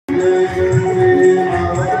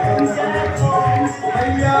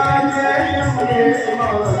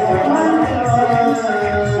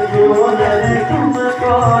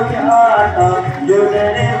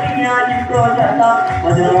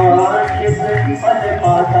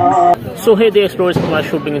So hey the explorers, are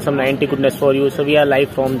shooting some 90 goodness for you. So we are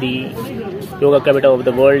live from the yoga capital of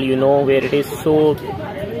the world, you know where it is. So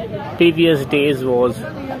previous days was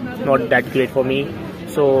not that great for me.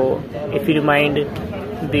 So if you remind,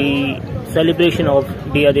 the celebration of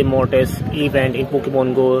Dia de Mortis event in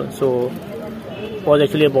Pokemon Go, so was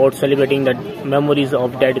actually about celebrating the memories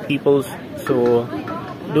of dead peoples. So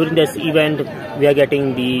during this event we are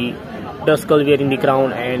getting the Duskull wearing the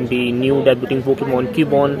crown and the new debuting Pokemon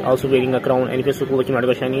Cubone also wearing a crown, and if it's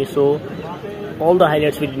super shiny. So all the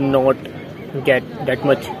highlights we did not get that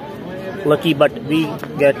much lucky, but we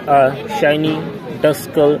get a shiny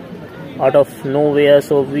Duskull out of nowhere.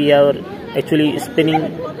 So we are actually spinning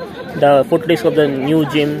the footage of the new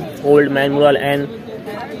gym, Old Man Mural, and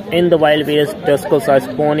in the wild ways Duskulls are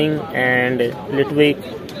spawning and Litwick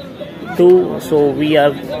too. So we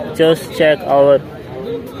have just checked our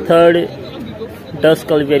third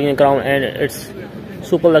Duskull wearing a crown, and it's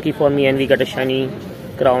super lucky for me, and we got a shiny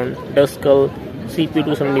crown Duskull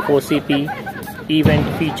CP274 CP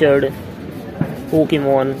event featured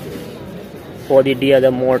Pokemon for the Dia de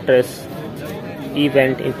Mortis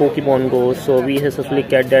event in Pokemon Go. So we successfully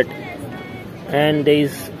get that, and there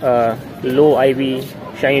is low IV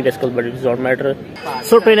shiny Duskull, but it does not matter.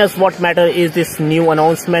 So trainers, what matter is this new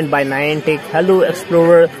announcement by Niantic. Hello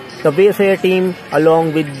Explorer, the Wayfarer team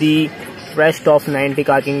along with the rest of Niantic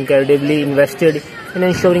are incredibly invested in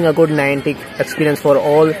ensuring a good Niantic experience for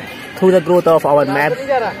all through the growth of our map.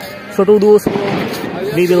 So to do so,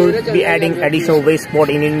 we will be adding additional way spot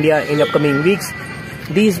in India in upcoming weeks.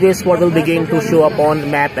 These way spots will begin to show up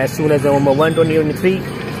on map as soon as November 1, 2023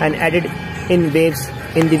 and added in waves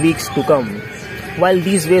in the weeks to come. While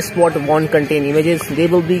these way spots won't contain images, they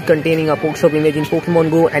will be containing a Pokestop image in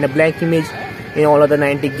Pokemon Go and a blank image in all other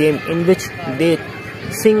Niantic games in which they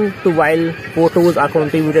sing to while photos are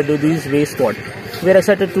contributed to these way spots. We are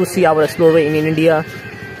excited to see our explorer in India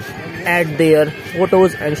add their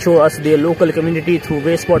photos and show us their local community through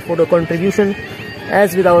way spot photo contribution.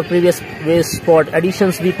 As with our previous way spot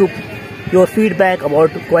additions, we took your feedback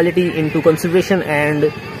about quality into consideration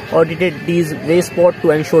and audited these way spots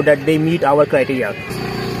to ensure that they meet our criteria.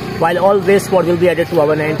 While all way spots will be added to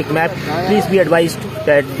our Niantic map, please be advised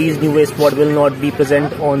that these new way spots will not be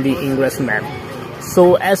present on the Ingress map.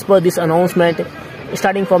 So as per this announcement,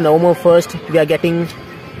 starting from November 1st, we are getting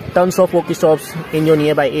tons of Pokestops in your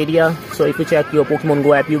nearby area. So if you check your Pokemon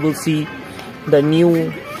Go app, you will see the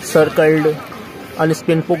new circled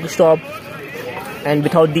unspinned Pokestop, and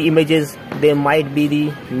without the images there might be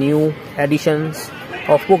the new additions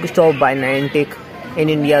of Pokestop by Niantic in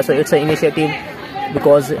India. So it's an initiative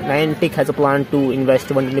because Niantic has a plan to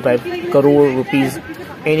invest 125 crore rupees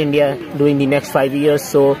in India during the next 5 years.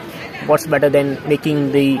 So what's better than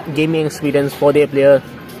making the gaming experience for their player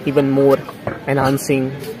even more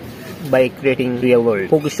enhancing by creating real world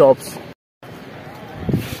Pokestops.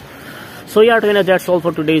 So yeah trainers, that's all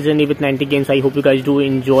for today's journey with Niantic games. I hope you guys do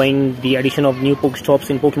enjoying the addition of new Pokestops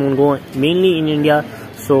in Pokemon Go, mainly in India.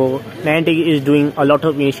 So Niantic is doing a lot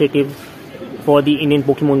of initiative for the Indian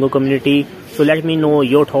Pokemon Go community. So let me know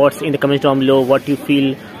your thoughts in the comments down below, what you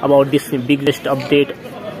feel about this biggest update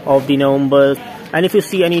of the November. And if you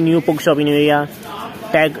see any new Pokestop in your area,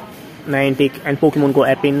 tag Niantic and Pokemon Go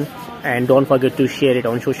app in, and don't forget to share it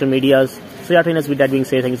on social medias. So yeah trainers, with that being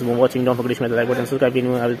said, thank you so much for watching. Don't forget to smash the like button, subscribe.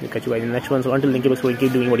 I will catch you guys in the next one. So until then,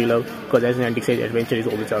 keep doing what you love, because as Niantic says, adventure is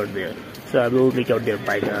always out there. So I will meet you out there.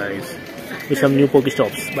 Bye guys, with some new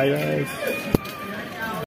Pokestops. Bye guys.